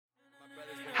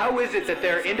How is it that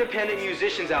there are independent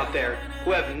musicians out there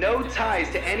who have no ties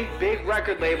to any big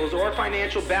record labels or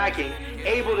financial backing,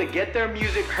 able to get their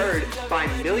music heard by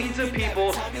millions of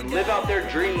people and live out their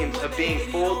dreams of being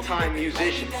full-time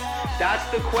musicians? That's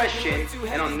the question,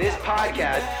 and on this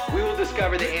podcast, we will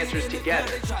discover the answers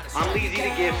together. I'm Leezy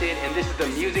the Gifted, and this is the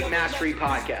Music Mastery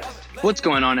Podcast. What's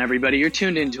going on, everybody? You're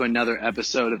tuned into another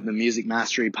episode of the Music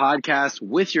Mastery Podcast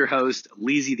with your host,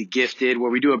 Leezy the Gifted, where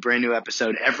we do a brand new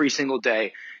episode every single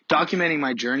day, documenting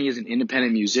my journey as an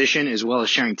independent musician, as well as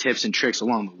sharing tips and tricks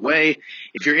along the way.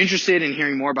 If you're interested in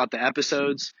hearing more about the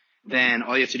episodes, then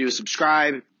all you have to do is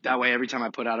subscribe. That way, every time I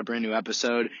put out a brand new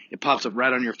episode, it pops up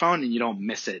right on your phone and you don't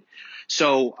miss it.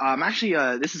 So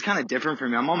this is kind of different for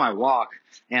me. I'm on my walk,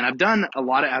 and I've done a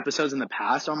lot of episodes in the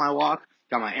past on my walk.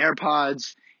 Got my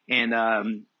AirPods, and I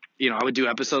would do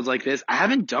episodes like this. I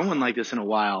haven't done one like this in a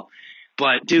while,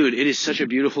 but dude, it is such a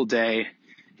beautiful day,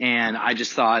 and I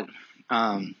just thought,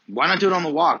 why not do it on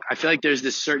the walk? I feel like there's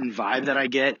this certain vibe that I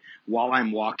get while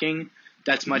I'm walking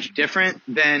that's much different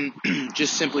than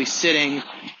just simply sitting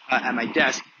at my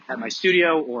desk at my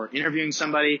studio or interviewing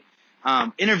somebody.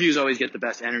 Interviews always get the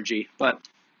best energy, but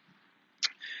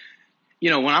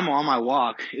when I'm on my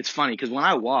walk, it's funny because when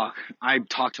I walk, I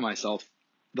talk to myself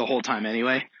the whole time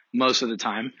anyway, most of the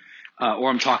time, or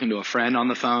I'm talking to a friend on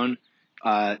the phone.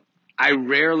 I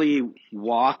rarely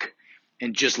walk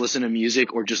and just listen to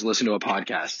music or just listen to a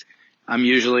podcast. I'm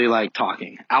usually like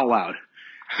talking out loud.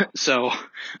 So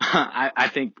I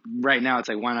think right now it's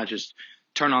like, why not just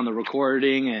turn on the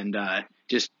recording and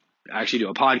just actually do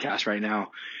a podcast right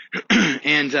now.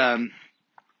 And, a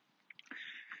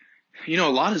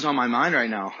lot is on my mind right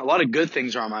now. A lot of good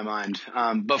things are on my mind.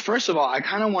 But first of all, I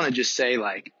kind of want to just say,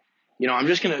 I'm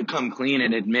just going to come clean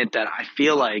and admit that I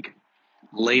feel like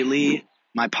lately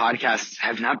my podcasts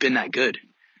have not been that good.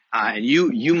 And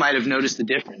you might have noticed the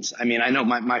difference. I mean, I know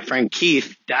my friend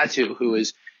Keith Datu, who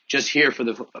is just here for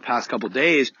the past couple of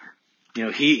days,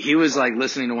 he was like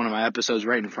listening to one of my episodes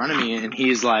right in front of me, and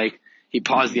he's like, he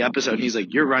paused the episode, and he's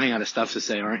like, "You're running out of stuff to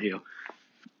say, aren't you?"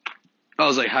 I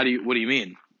was like, what do you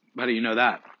mean? How do you know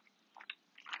that?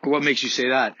 Or what makes you say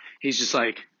that? He's just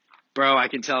like, "Bro, I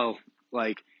can tell,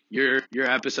 like, your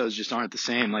episodes just aren't the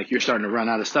same. Like, you're starting to run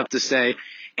out of stuff to say."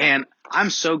 And I'm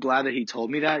so glad that he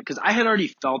told me that, because I had already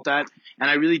felt that, and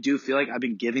I really do feel like I've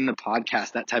been giving the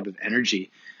podcast that type of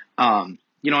energy.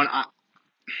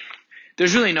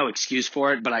 There's really no excuse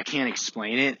for it, but I can't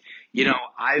explain it.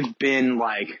 I've been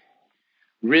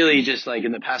really just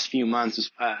in the past few months,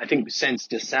 I think since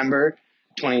December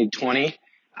 2020,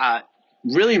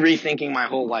 really rethinking my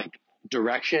whole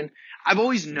direction. I've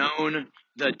always known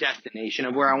the destination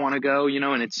of where I want to go,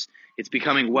 and it's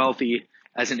becoming wealthy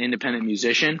as an independent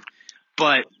musician.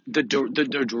 But the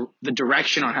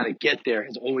direction on how to get there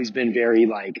has always been very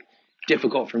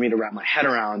difficult for me to wrap my head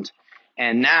around.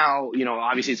 And now,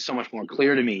 obviously it's so much more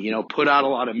clear to me. Put out a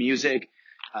lot of music,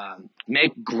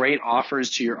 make great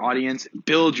offers to your audience,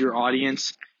 build your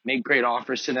audience, make great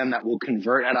offers to them that will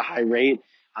convert at a high rate.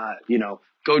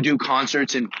 Go do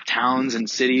concerts in towns and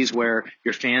cities where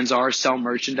your fans are, sell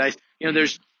merchandise.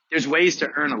 There's ways to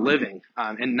earn a living,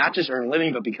 and not just earn a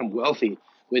living, but become wealthy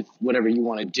with whatever you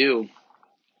want to do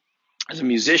as a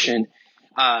musician.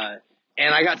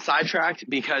 And I got sidetracked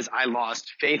because I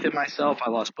lost faith in myself. I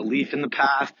lost belief in the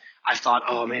path. I thought,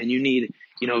 oh man, you need,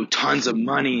 tons of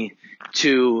money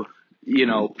to,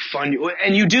 fund you.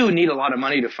 And you do need a lot of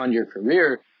money to fund your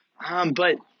career.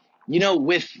 But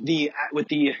with the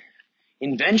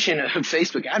invention of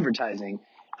Facebook advertising,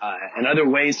 and other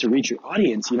ways to reach your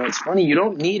audience, it's funny. You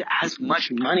don't need as much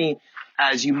money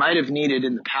as you might have needed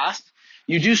in the past.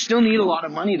 You do still need a lot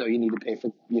of money though. You need to pay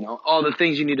for, all the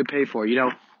things you need to pay for,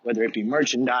 whether it be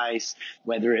merchandise,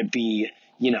 whether it be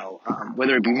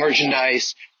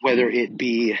merchandise, whether it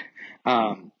be,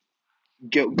 going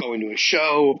to a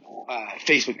show,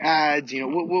 Facebook ads,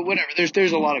 whatever.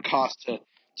 There's a lot of cost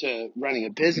to running a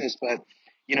business, but,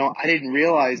 I didn't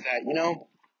realize that,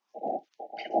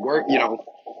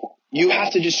 you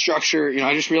have to just structure,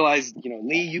 I just realized,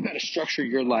 Lee, you got to structure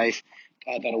your life,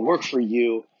 that'll work for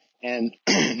you. And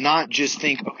not just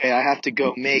think, okay, I have to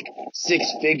go make six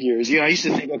figures. I used to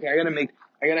think, okay, I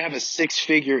gotta have a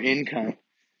 6-figure income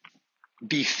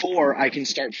before I can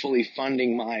start fully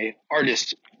funding my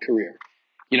artist career.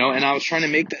 And I was trying to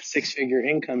make that 6-figure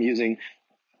income using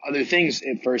other things.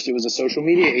 At first it was a social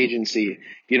media agency,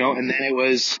 and then it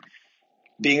was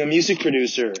being a music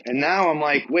producer. And now I'm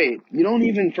like, wait,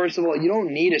 first of all, you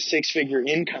don't need a 6-figure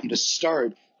income to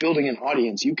start building an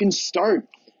audience. You can start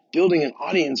building an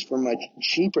audience for much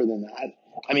cheaper than that.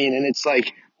 I mean, and it's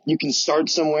you can start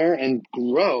somewhere and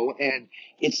grow, and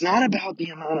it's not about the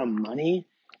amount of money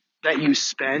that you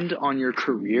spend on your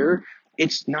career,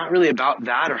 it's not really about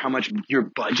that or how much your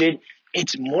budget.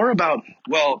 It's more about,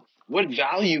 well, what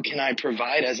value can I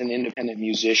provide as an independent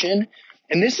musician?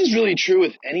 And this is really true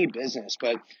with any business,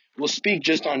 but we'll speak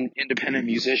just on independent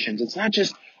musicians. It's not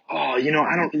just, oh, I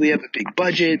don't really have a big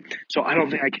budget, so I don't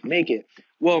think I can make it.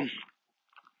 Well,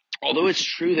 although it's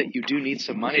true that you do need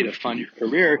some money to fund your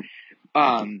career,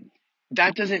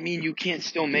 that doesn't mean you can't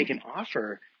still make an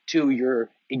offer to your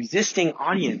existing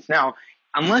audience. Now,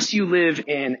 unless you live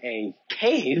in a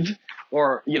cave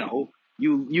or,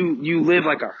 you live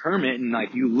like a hermit and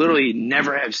like you literally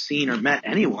never have seen or met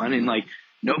anyone and like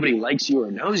nobody likes you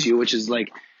or knows you, which is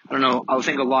like, I don't know, I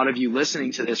think a lot of you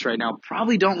listening to this right now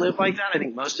probably don't live like that. I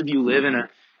think most of you live in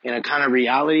a kind of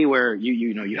reality where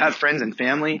you have friends and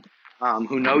family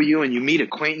who know you, and you meet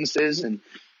acquaintances, and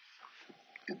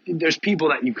there's people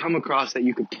that you come across that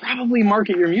you could probably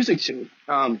market your music to.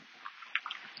 I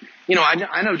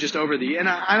know just over the, and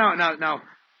I don't know now.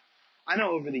 I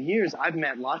know over the years I've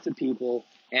met lots of people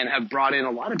and have brought in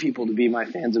a lot of people to be my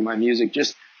fans of my music.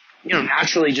 Just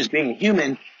naturally, just being a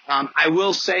human. I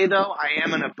will say though, I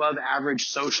am an above average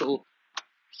social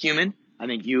human. I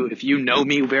think if you know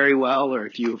me very well, or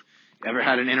if you've ever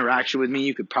had an interaction with me,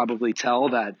 you could probably tell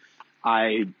that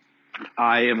I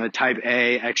am a type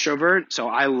A extrovert, so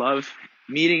I love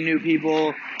meeting new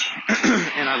people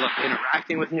and I love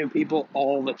interacting with new people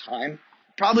all the time.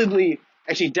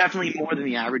 Definitely more than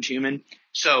the average human.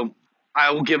 So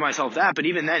I will give myself that. But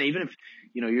even then, even if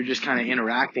you're just kind of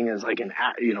interacting as like at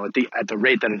the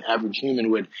rate that an average human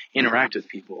would interact with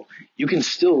people, you can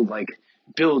still like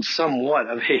build somewhat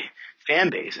of a fan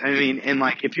base. I mean, and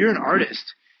like if you're an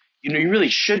artist, you really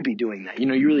should be doing that. You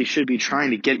really should be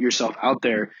trying to get yourself out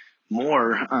there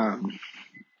more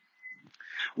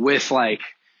with like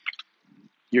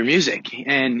your music.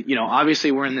 And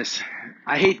obviously we're in this,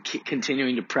 I hate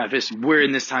continuing to preface, we're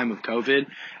in this time of COVID,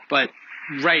 but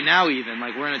right now even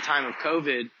like we're in a time of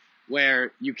COVID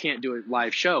where you can't do a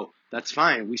live show. That's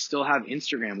fine. We still have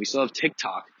Instagram, we still have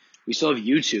TikTok, we still have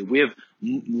YouTube, we have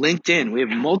LinkedIn, we have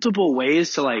multiple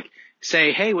ways to like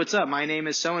say, hey, what's up? My name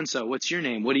is so-and-so. What's your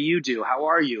name? What do you do? How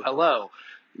are you? Hello.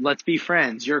 Let's be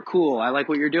friends. You're cool. I like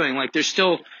what you're doing. Like there's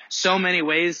still so many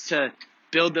ways to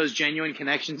build those genuine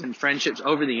connections and friendships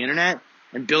over the internet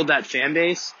and build that fan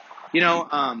base,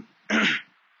 and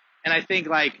I think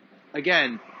like,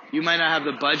 again, you might not have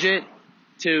the budget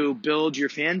to build your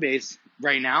fan base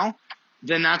right now,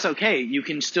 then that's okay. You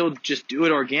can still just do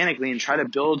it organically and try to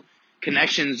build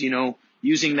connections,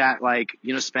 using that, like,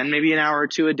 spend maybe an hour or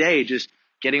two a day just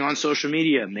getting on social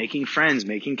media, making friends,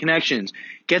 making connections,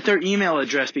 get their email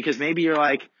address, because maybe you're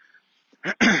like,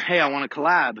 hey, I want to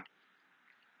collab.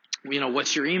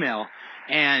 What's your email?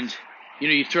 And,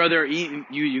 you throw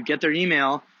you get their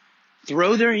email,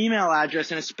 throw their email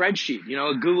address in a spreadsheet,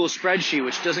 a Google spreadsheet,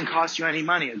 which doesn't cost you any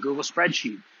money, a Google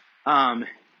spreadsheet.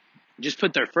 Just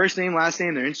put their first name, last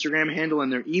name, their Instagram handle,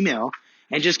 and their email,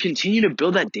 and just continue to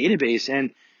build that database.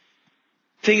 And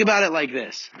think about it like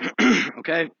this,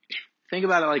 okay? Think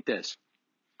about it like this.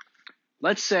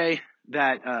 Let's say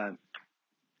that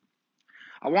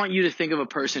I want you to think of a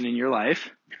person in your life.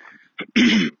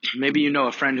 Maybe you know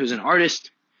a friend who's an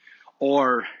artist,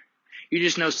 or you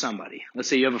just know somebody. Let's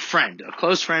say you have a friend, a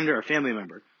close friend or a family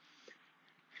member.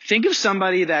 Think of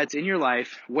somebody that's in your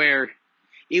life where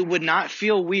it would not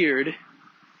feel weird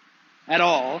at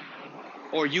all,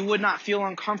 or you would not feel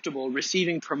uncomfortable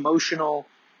receiving promotional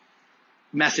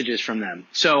messages from them.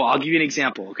 So I'll give you an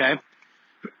example, okay?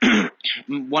 I'm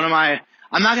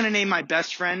not going to name my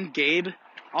best friend, Gabe.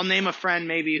 I'll name a friend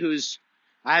maybe who's,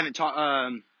 I haven't talked,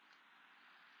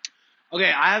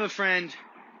 okay, I have a friend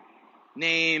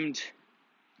named,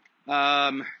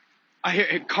 Carlos.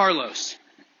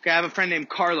 Okay, I have a friend named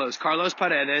Carlos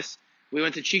Paredes. We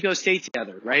went to Chico State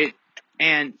together, right?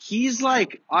 And he's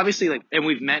like, obviously like, and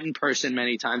we've met in person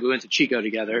many times. We went to Chico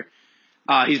together.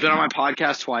 He's been on my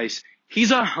podcast twice.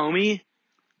 He's a homie.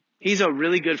 He's a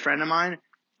really good friend of mine.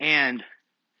 And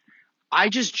I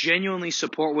just genuinely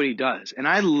support what he does. And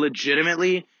I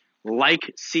legitimately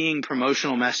like seeing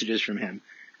promotional messages from him.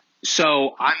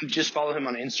 So I just follow him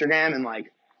on Instagram, and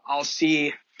like, I'll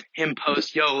see him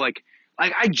post, like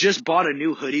I just bought a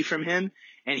new hoodie from him,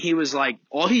 and he was like,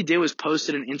 all he did was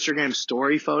posted an Instagram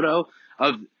story photo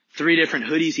of 3 different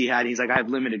hoodies he had. He's like, I have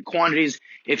limited quantities.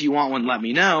 If you want one, let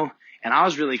me know. And I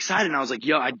was really excited. And I was like,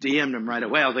 I DM'd him right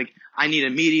away. I was like, I need a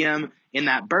medium in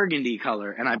that burgundy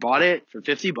color. And I bought it for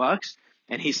 $50,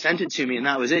 and he sent it to me, and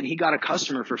that was it. And he got a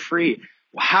customer for free.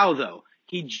 How though?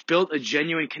 He built a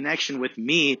genuine connection with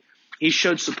me. He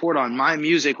showed support on my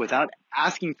music without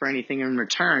asking for anything in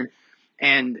return.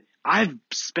 And I've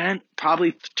spent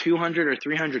probably $200 or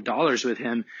 $300 with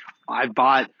him. I've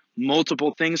bought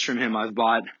multiple things from him. I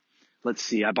bought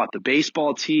the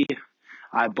baseball tee.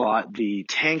 I bought the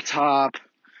tank top.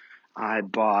 I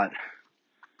bought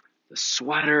the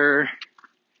sweater.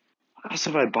 What else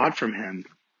have I bought from him?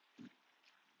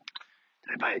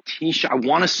 Did I buy a t-shirt? I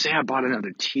want to say I bought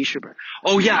another t-shirt.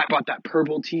 Oh yeah, I bought that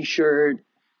purple t-shirt.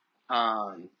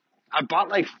 I bought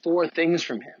like 4 things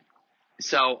from him.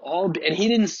 So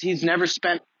he's never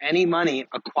spent any money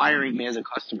acquiring me as a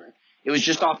customer. It was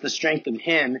just off the strength of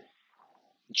him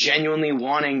genuinely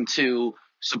wanting to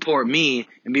support me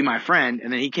and be my friend.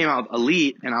 And then he came out with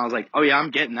Elite and I was like, oh yeah,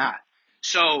 I'm getting that.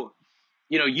 So,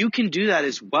 you can do that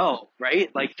as well,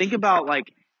 right? Like think about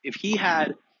like if he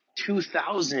had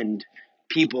 2,000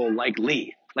 people like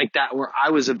Lee, like that, where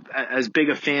I was as big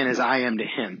a fan as I am to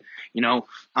him,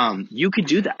 you could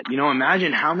do that.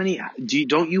 Imagine how many,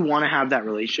 don't you want to have that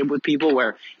relationship with people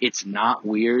where it's not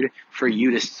weird for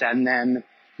you to send them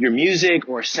your music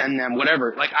or send them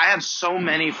whatever. Like I have so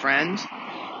many friends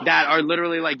that are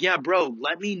literally like, yeah, bro,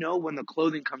 let me know when the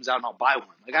clothing comes out and I'll buy one.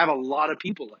 Like I have a lot of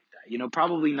people like that,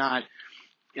 probably not,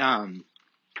 I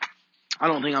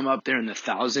don't think I'm up there in the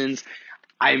thousands.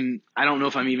 I don't know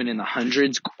if I'm even in the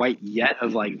hundreds quite yet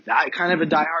of like that kind of a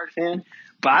diehard fan,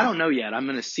 but I don't know yet. I'm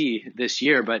going to see this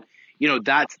year, but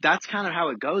that's kind of how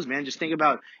it goes, man. Just think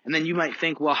about, and then you might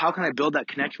think, well, how can I build that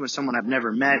connection with someone I've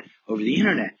never met over the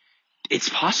internet? It's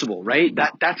possible, right?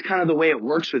 That's kind of the way it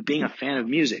works with being a fan of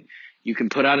music. You can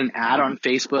put out an ad on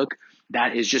Facebook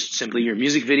that is just simply your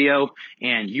music video,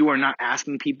 and you are not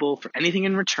asking people for anything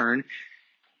in return.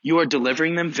 You are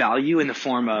delivering them value in the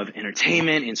form of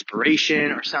entertainment,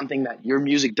 inspiration, or something that your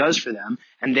music does for them.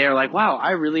 And they're like, wow,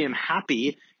 I really am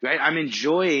happy, right? I'm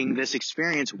enjoying this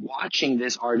experience, watching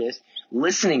this artist,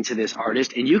 listening to this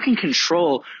artist, and you can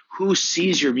control who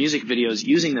sees your music videos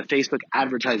using the Facebook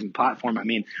advertising platform. I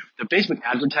mean, the Facebook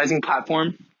advertising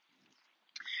platform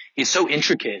is so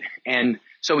intricate and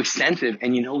so extensive.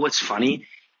 And you know what's funny?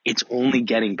 It's only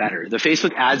getting better. The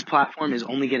Facebook ads platform is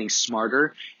only getting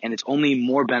smarter, and it's only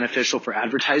more beneficial for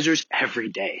advertisers every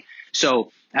day.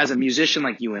 So as a musician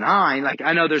like you and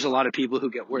I know there's a lot of people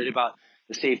who get worried about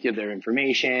the safety of their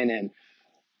information and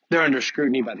they're under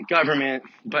scrutiny by the government.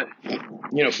 But,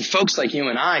 for folks like you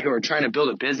and I who are trying to build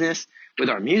a business with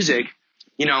our music,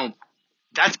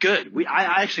 that's good.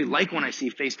 I actually like when I see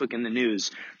Facebook in the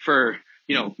news for,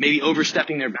 maybe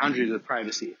overstepping their boundaries with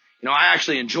privacy. I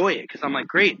actually enjoy it because I'm like,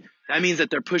 great. That means that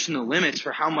they're pushing the limits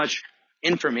for how much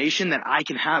information that I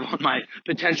can have on my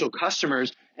potential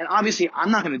customers. And obviously I'm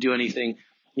not going to do anything,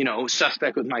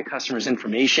 suspect with my customers'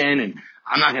 information. And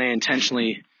I'm not going to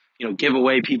intentionally, give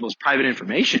away people's private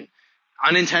information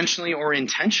unintentionally or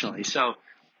intentionally. So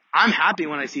I'm happy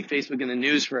when I see Facebook in the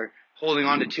news for holding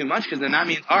on to too much, because then that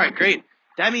means, all right, great.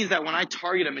 That means that when I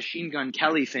target a Machine Gun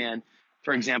Kelly fan,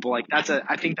 for example, I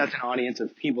think that's an audience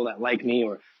of people that like me,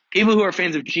 or people who are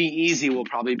fans of G-Eazy will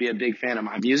probably be a big fan of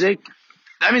my music.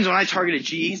 That means when I target a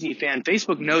G-Eazy fan,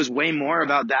 Facebook knows way more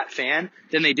about that fan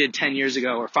than they did 10 years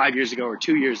ago or 5 years ago or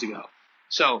 2 years ago.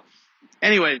 So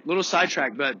anyway, little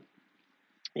sidetrack, but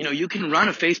you can run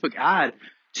a Facebook ad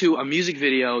to a music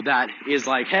video that is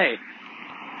like, hey,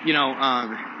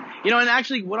 and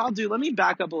actually what I'll do, let me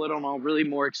back up a little and I'll really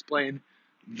more explain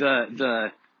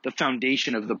the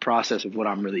foundation of the process of what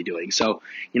I'm really doing. So,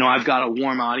 I've got a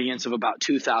warm audience of about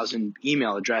 2,000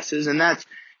 email addresses, and that's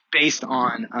based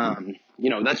on,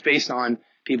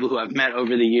 people who I've met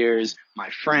over the years, my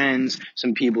friends,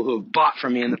 some people who have bought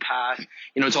from me in the past.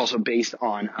 It's also based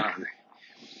on,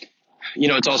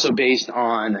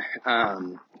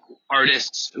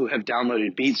 artists who have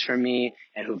downloaded beats from me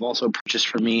and who've also purchased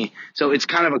from me. So it's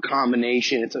kind of a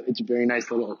combination. It's a very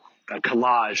nice little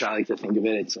collage. I like to think of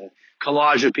it. It's a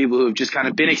collage of people who have just kind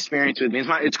of been experienced with me.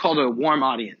 It's called a warm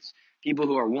audience. People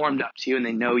who are warmed up to you and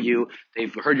they know you,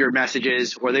 they've heard your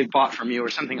messages, or they've bought from you, or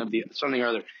something or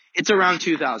other. It's around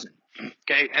 2,000.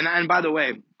 Okay. And by the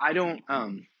way, I don't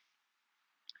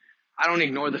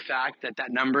ignore the fact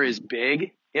that number is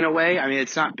big in a way. I mean,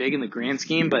 it's not big in the grand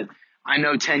scheme, but I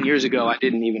know 10 years ago I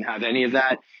didn't even have any of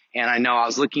that. And I know I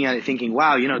was looking at it thinking,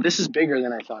 wow, this is bigger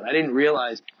than I thought. I didn't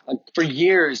realize, like, for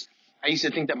years, I used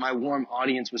to think that my warm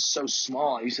audience was so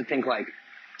small. I used to think like,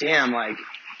 damn, like,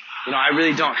 I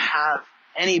really don't have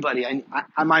anybody.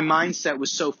 My mindset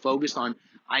was so focused on,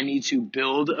 I need to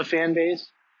build a fan base.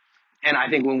 And I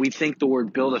think when we think the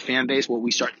word build a fan base, what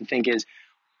we start to think is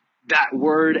that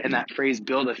word and that phrase,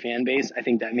 build a fan base. I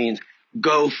think that means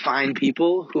go find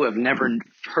people who have never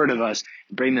heard of us,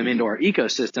 bring them into our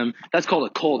ecosystem. That's called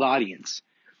a cold audience.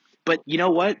 But you know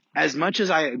what? As much as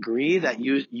I agree that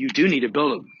you do need to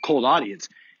build a cold audience,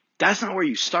 That's not where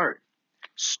you start.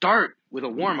 Start with a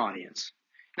warm audience.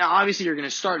 Now, obviously, you're going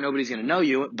to start. Nobody's going to know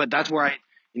you, but that's where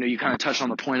you kind of touched on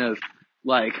the point of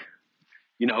like,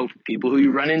 people who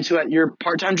you run into at your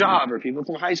part-time job or people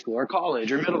from high school or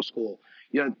college or middle school.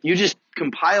 You just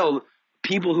compile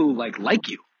people who like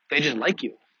you. They just like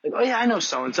you. Like, oh yeah, I know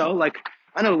so-and-so. Like,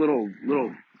 I know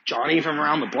little Johnny from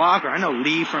around the block, or I know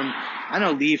Lee from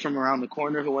around the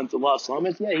corner who went to Los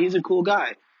Lomas. Yeah, he's a cool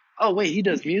guy. Oh wait, he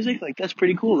does music? Like, that's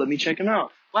pretty cool. Let me check him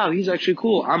out. Wow, he's actually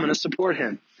cool. I'm going to support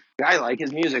him. I like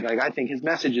his music. Like, I think his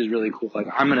message is really cool. Like,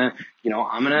 I'm going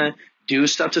to do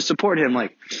stuff to support him.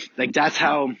 Like that's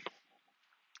how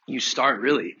you start,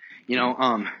 really.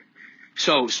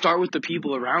 So start with the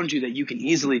people around you that you can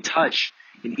easily touch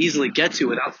and easily get to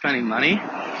without spending money.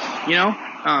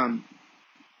 And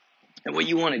what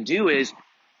you want to do is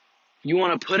you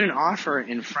want to put an offer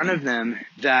in front of them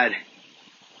that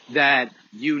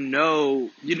you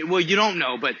don't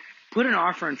know, but put an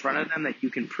offer in front of them that you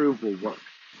can prove will work.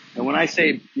 And when I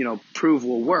say, prove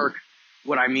will work,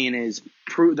 what I mean is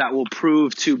prove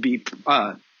to be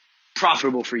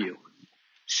profitable for you.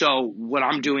 So what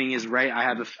I'm doing is, right, I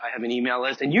have an email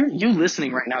list, and you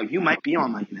listening right now, you might be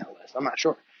on my email list. I'm not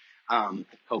sure.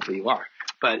 Hopefully you are,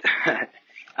 but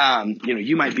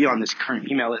you might be on this current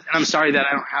email list. And I'm sorry that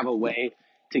I don't have a way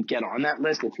to get on that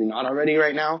list if you're not already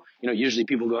right now. Usually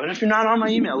people go, and if you're not on my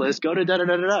email list, go to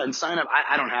da-da-da-da-da and sign up.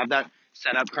 I don't have that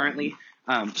set up currently.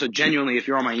 So genuinely, if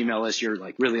you're on my email list, you're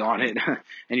like really on it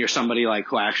and you're somebody like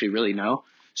who I actually really know.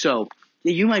 So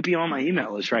yeah, you might be on my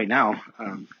email list right now.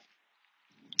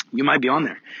 You might be on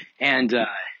there. And,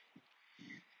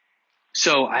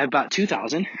 so I have about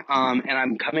 2,000, and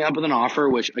I'm coming up with an offer,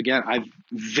 which again, I've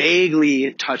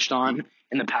vaguely touched on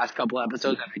in the past couple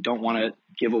episodes, and I don't want to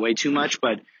give away too much,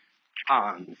 but,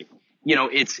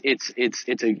 it's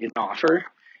an offer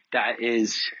that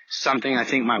is something I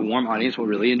think my warm audience will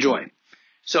really enjoy.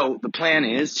 So the plan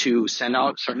is to send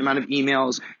out a certain amount of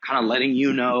emails, kind of letting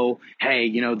you know, hey,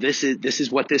 this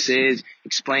is what this is,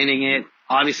 explaining it,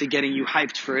 obviously getting you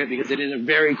hyped for it because it is a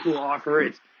very cool offer.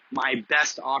 It's my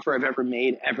best offer I've ever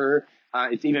made ever.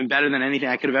 It's even better than anything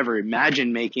I could have ever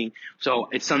imagined making. So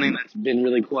it's something that's been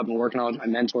really cool. I've been working on with my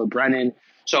mentor, Brennan.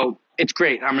 So it's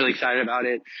great. I'm really excited about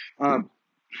it. So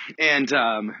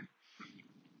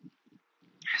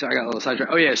I got a little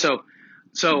sidetracked. Oh yeah. So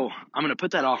I'm going to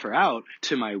put that offer out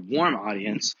to my warm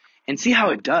audience and see how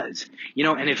it does,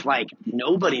 and if like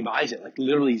nobody buys it, like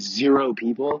literally 0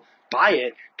 people buy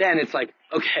it, then it's like,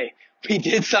 okay, we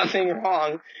did something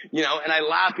wrong, and I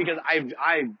laugh because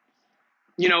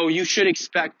you should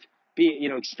expect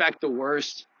the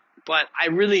worst, but I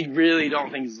really, really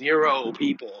don't think 0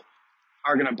 people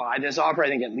are going to buy this offer. I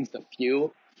think at least a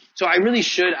few. So I really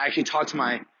should actually talk to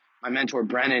my mentor,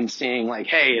 Brennan, saying like,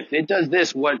 hey, if it does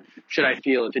this, what should I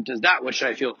feel? If it does that, what should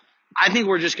I feel? I think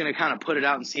we're just going to kind of put it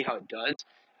out and see how it does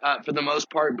for the most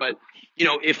part. But,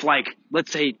 if like,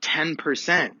 let's say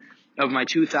 10% of my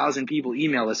 2,000 people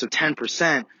email list, so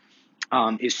 10%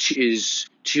 is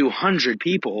 200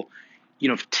 people,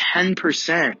 if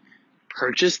 10%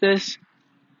 purchase this,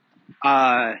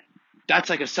 that's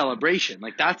like a celebration.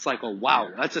 Like that's like a wow,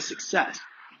 that's a success.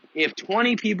 If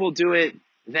 20 people do it,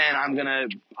 then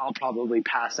I'll probably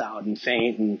pass out and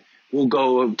faint and we'll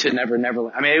go to Never Never.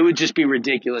 I mean, it would just be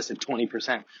ridiculous if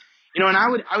 20%, and I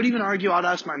would even argue, I'd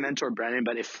ask my mentor, Brennan,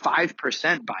 but if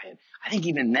 5% buy it, I think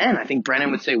even then, I think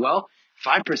Brennan would say, well,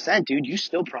 5%, dude, you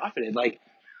still profited. Like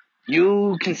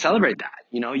you can celebrate that,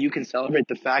 you can celebrate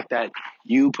the fact that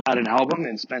you put out an album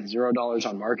and spent $0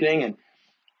 on marketing. And,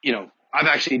 I've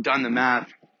actually done the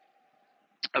math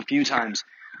a few times.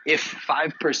 If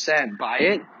 5% buy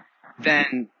it,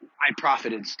 then I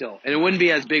profited still. And it wouldn't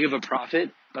be as big of a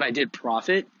profit, but I did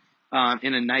profit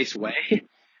in a nice way.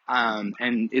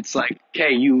 And it's like,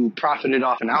 okay, you profited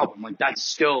off an album. Like that's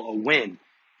still a win,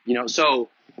 so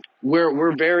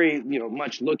we're very,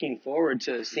 much looking forward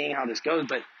to seeing how this goes.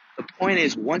 But the point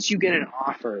is, once you get an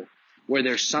offer where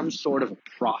there's some sort of a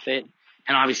profit,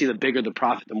 and obviously the bigger the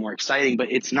profit, the more exciting,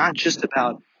 but it's not just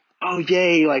about, oh,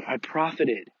 yay, like I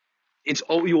profited.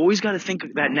 You always got to think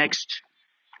of that next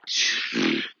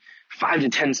 5 to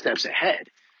 10 steps ahead.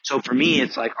 So for me,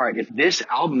 it's like, all right, if this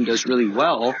album does really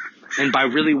well, and by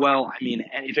really well, I mean,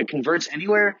 if it converts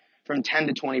anywhere from 10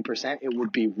 to 20%, it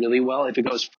would be really well. If it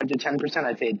goes 5 to 10%,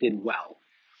 I'd say it did well.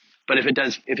 But if it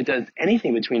does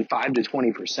anything between 5 to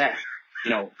 20%,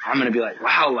 I'm going to be like,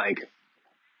 wow, like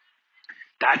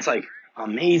that's like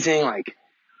amazing. Like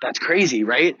that's crazy,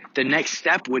 right? The next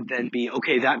step would then be,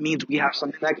 okay, that means we have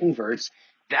something that converts.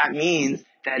 That means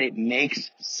that it makes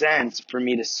sense for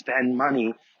me to spend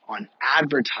money on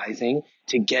advertising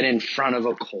to get in front of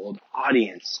a cold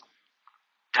audience.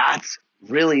 that's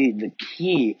really the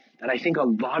key that I think a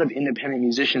lot of independent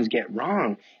musicians get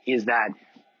wrong is that,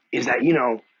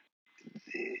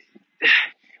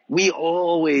 we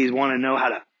always want to know how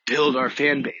to build our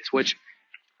fan base, which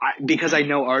because I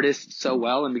know artists so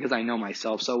well and because I know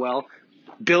myself so well,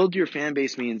 build your fan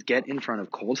base means get in front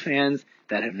of cold fans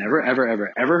that have never, ever,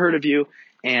 ever, ever heard of you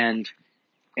and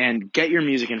get your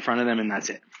music in front of them, and that's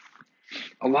it.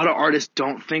 A lot of artists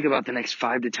don't think about the next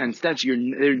 5 to 10 steps.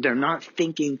 They're not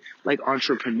thinking like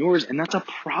entrepreneurs, and that's a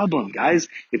problem, guys.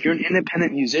 If you're an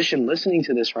independent musician listening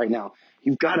to this right now,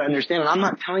 you've got to understand. And I'm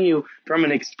not telling you from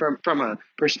a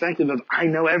perspective of I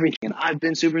know everything and I've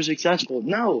been super successful.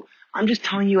 No, I'm just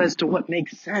telling you as to what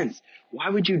makes sense. Why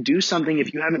would you do something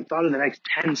if you haven't thought of the next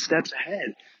 10 steps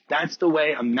ahead? That's the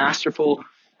way a masterful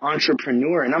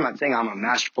entrepreneur, and I'm not saying I'm a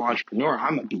masterful entrepreneur,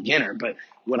 I'm a beginner, but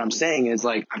what I'm saying is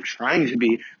like I'm trying to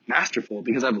be masterful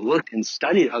because I've looked and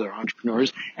studied other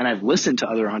entrepreneurs and I've listened to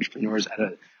other entrepreneurs at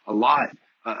a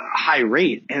high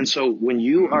rate. And so when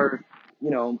you are,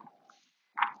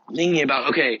 thinking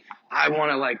about, okay,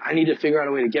 I need to figure out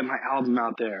a way to get my album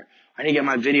out there. I need to get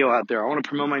my video out there. I want to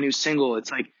promote my new single. It's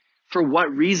like, for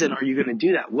what reason are you going to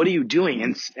do that? What are you doing?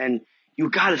 And you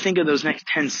got to think of those next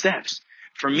 10 steps.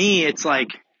 For me, it's like,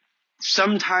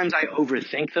 sometimes I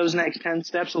overthink those next 10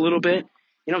 steps a little bit.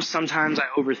 Sometimes I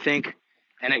overthink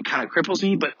and it kind of cripples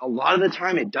me, but a lot of the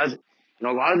time it doesn't.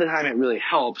 A lot of the time it really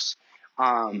helps.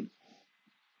 And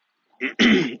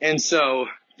so,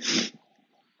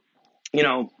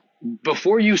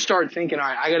 before you start thinking, all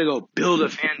right, I got to go build a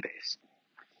fan base.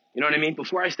 You know what I mean?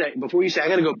 Before you say, I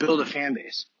got to go build a fan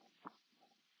base,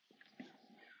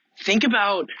 think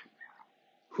about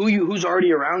who's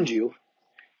already around you.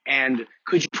 And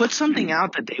could you put something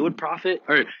out that they would profit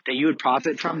or that you would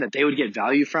profit from, that they would get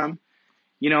value from?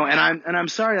 And I'm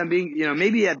sorry, I'm being,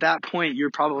 maybe at that point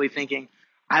you're probably thinking,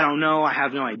 I don't know, I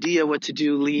have no idea what to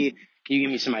do, Lee. Can you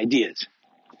give me some ideas?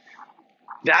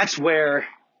 That's where,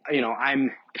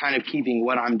 I'm kind of keeping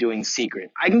what I'm doing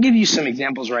secret. I can give you some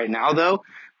examples right now, though,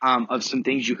 of some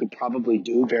things you could probably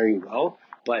do very well,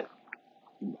 but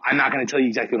I'm not going to tell you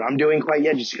exactly what I'm doing quite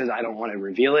yet just because I don't want to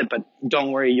reveal it, but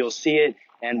don't worry, you'll see it.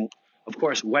 And of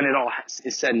course, when it all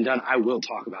is said and done, I will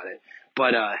talk about it.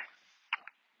 But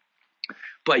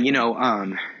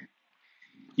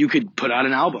you could put out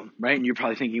an album, right? And you're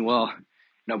probably thinking, well,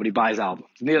 nobody buys albums.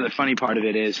 And the other funny part of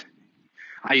it is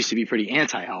I used to be pretty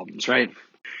anti-albums, right?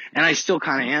 And I still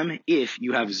kind of am if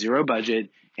you have zero budget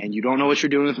and you don't know what you're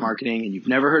doing with marketing and you've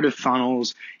never heard of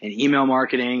funnels and email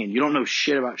marketing and you don't know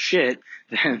shit about shit,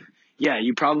 then yeah,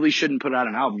 you probably shouldn't put out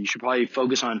an album. You should probably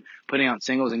focus on putting out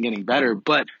singles and getting better.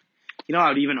 But, I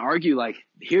would even argue like,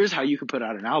 here's how you could put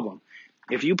out an album.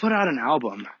 If you put out an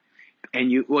album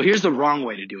and here's the wrong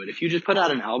way to do it. If you just put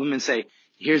out an album and say,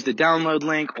 here's the download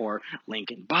link or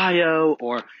link in bio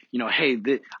or, hey,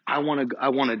 I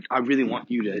really want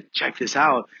you to check this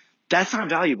out. That's not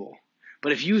valuable.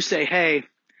 But if you say, hey,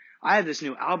 I have this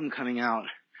new album coming out,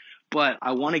 but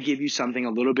I want to give you something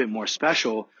a little bit more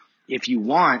special. If you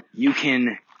want, you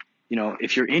can,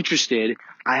 if you're interested,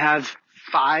 I have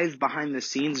 5 behind the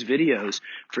scenes videos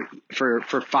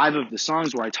for 5 of the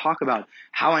songs where I talk about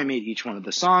how I made each one of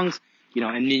the songs, and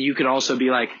then you could also be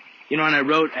like, and I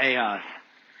wrote I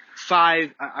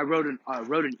wrote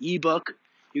an ebook.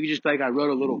 You could just be like, I wrote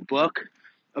a little book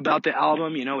about the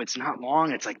album. It's not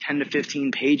long. It's like 10 to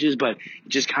 15 pages, but it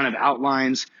just kind of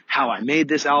outlines how I made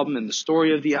this album and the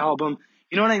story of the album.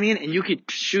 You know what I mean? And you could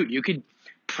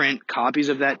print copies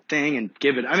of that thing and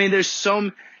give it. I mean,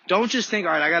 don't just think,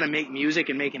 all right, I got to make music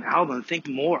and make an album. Think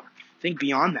more. Think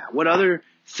beyond that. What other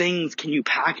things can you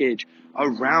package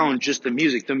around just the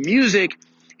music? The music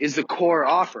is the core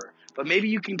offer, but maybe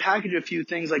you can package a few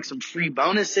things like some free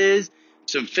bonuses,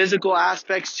 some physical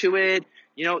aspects to it,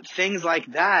 things like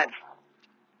that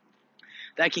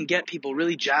can get people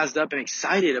really jazzed up and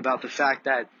excited about the fact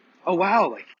that, oh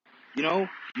wow,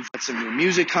 you've got some new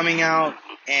music coming out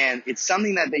and it's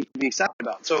something that they can be excited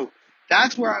about. So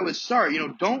that's where I would start.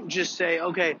 Don't just say,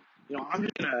 okay, I'm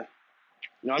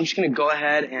just gonna go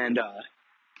ahead and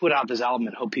put out this album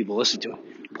and hope people listen to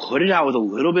it. Put it out with a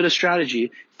little bit of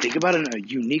strategy. Think about a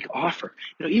unique offer.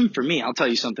 Even for me, I'll tell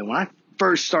you something. When I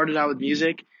first started out with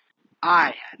music,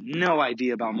 I had no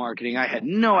idea about marketing. I had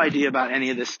no idea about any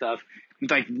of this stuff. In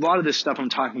fact, a lot of this stuff I'm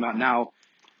talking about now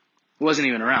wasn't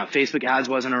even around. Facebook ads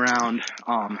wasn't around.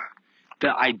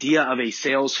 The idea of a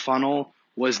sales funnel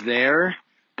was there,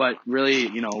 but really,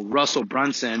 Russell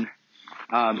Brunson,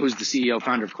 who's the CEO,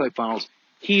 founder of ClickFunnels,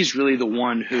 he's really the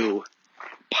one who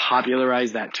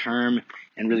popularized that term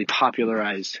and really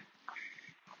popularized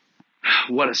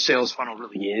what a sales funnel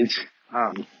really is.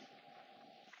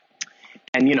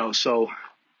 And, so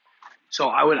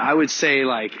I would say,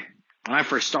 like, when I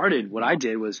first started, what I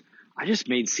did was I just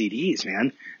made CDs,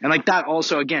 man. And like that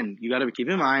also, again, you got to keep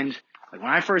in mind, like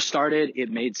when I first started, it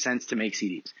made sense to make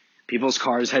CDs. People's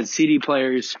cars had CD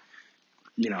players,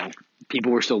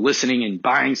 people were still listening and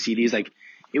buying CDs. Like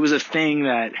it was a thing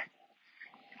that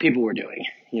people were doing,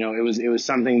 it was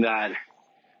something that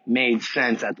made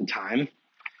sense at the time.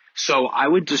 So I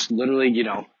would just literally,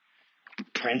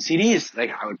 print CDs.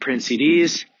 Like I would print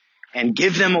CDs and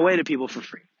give them away to people for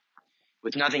free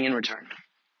with nothing in return.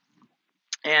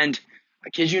 And I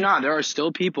kid you not, there are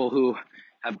still people who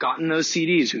have gotten those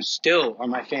CDs who still are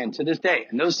my fan to this day.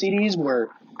 And those CDs were,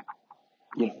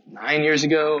 9 years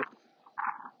ago,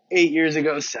 8 years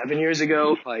ago, 7 years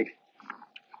ago. Like,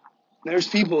 there's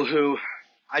people who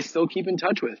I still keep in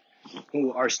touch with,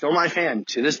 who are still my fan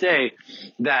to this day,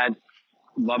 that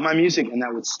love my music and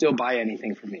that would still buy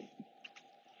anything from me.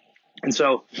 And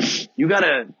so you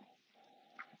gotta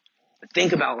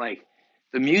think about, like,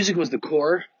 the music was the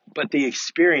core, but the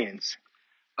experience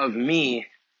of me,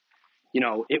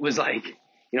 it was like,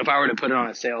 if I were to put it on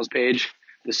a sales page,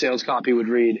 the sales copy would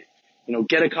read,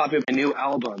 get a copy of my new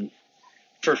album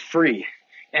for free.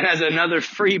 And as another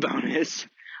free bonus,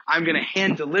 I'm going to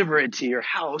hand deliver it to your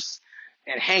house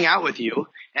and hang out with you.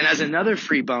 And as another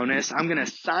free bonus, I'm going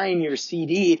to sign your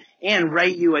CD and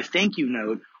write you a thank you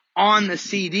note on the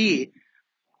CD,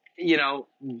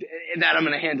 that I'm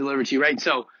going to hand deliver to you, right?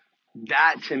 So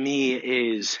that to me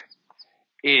is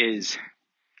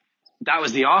that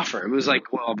was the offer. It was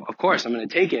like, well, of course I'm going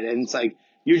to take it. And it's like,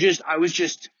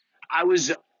 I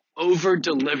was over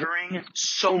delivering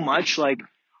so much. Like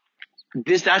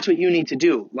that's what you need to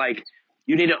do. Like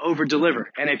you need to over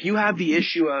deliver. And if you have the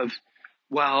issue of,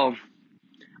 well,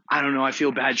 I don't know, I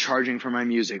feel bad charging for my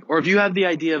music. Or if you have the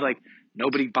idea of like,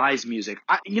 nobody buys music.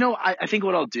 I think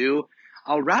what I'll do,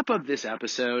 I'll wrap up this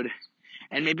episode,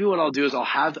 and maybe what I'll do is I'll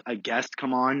have a guest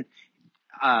come on,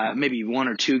 maybe one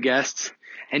or two guests,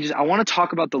 and I want to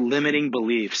talk about the limiting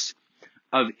beliefs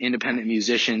of independent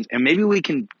musicians, and maybe we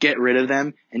can get rid of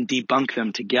them and debunk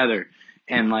them together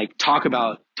and like talk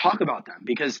about them,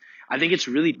 because I think it's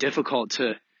really difficult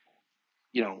to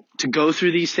go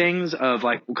through these things of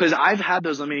like, because I've had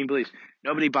those limiting beliefs.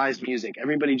 Nobody buys music.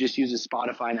 Everybody just uses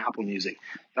Spotify and Apple Music.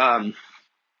 Why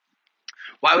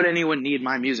would anyone need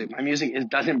my music? My music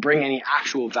doesn't bring any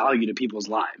actual value to people's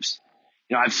lives.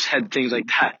 I've said things like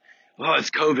that. Oh, it's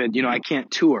COVID. I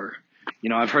can't tour.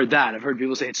 I've heard that. I've heard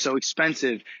people say it's so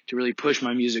expensive to really push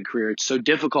my music career. It's so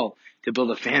difficult to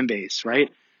build a fan base, right?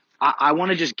 I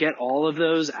want to just get all of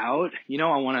those out. I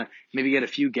want to maybe get a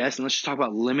few guests and let's just talk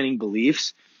about limiting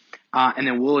beliefs. And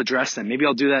then we'll address them. Maybe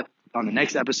I'll do that on the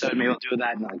next episode. Maybe I'll do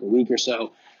that in like a week or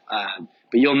so.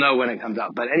 But you'll know when it comes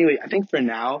out. But anyway, I think for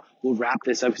now, we'll wrap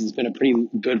this up because it's been a pretty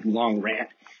good long rant.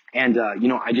 And,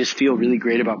 I just feel really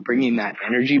great about bringing that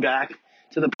energy back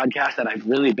to the podcast that I've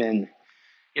really been,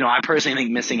 I personally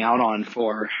think missing out on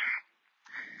for,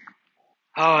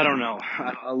 I don't know,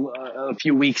 a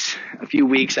few weeks. I feel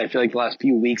like the last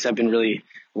few weeks I've been really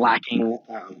lacking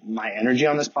my energy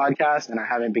on this podcast, and I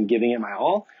haven't been giving it my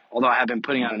all. Although I have been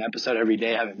putting out an episode every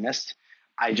day, I haven't missed.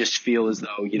 I just feel as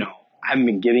though, I haven't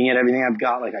been giving it everything I've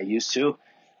got like I used to.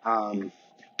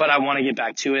 But I want to get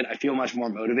back to it. I feel much more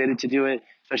motivated to do it,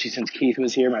 especially since Keith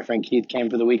was here. My friend Keith came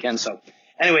for the weekend. So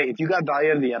anyway, if you got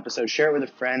value out of the episode, share it with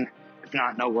a friend. If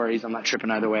not, no worries. I'm not tripping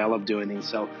either way. I love doing these.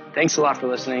 So thanks a lot for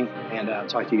listening, and I'll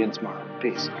talk to you again tomorrow.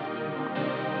 Peace.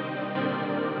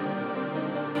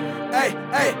 Hey,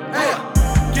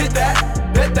 get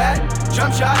that, bet that,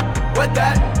 jump shot, what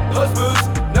that, post moves,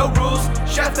 no rules,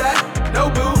 chef that, no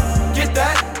boo, get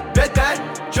that, bet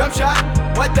that, jump shot,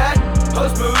 what that,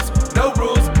 post moves, no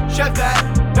rules, chef that,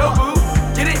 no boo,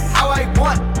 get it how I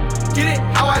want,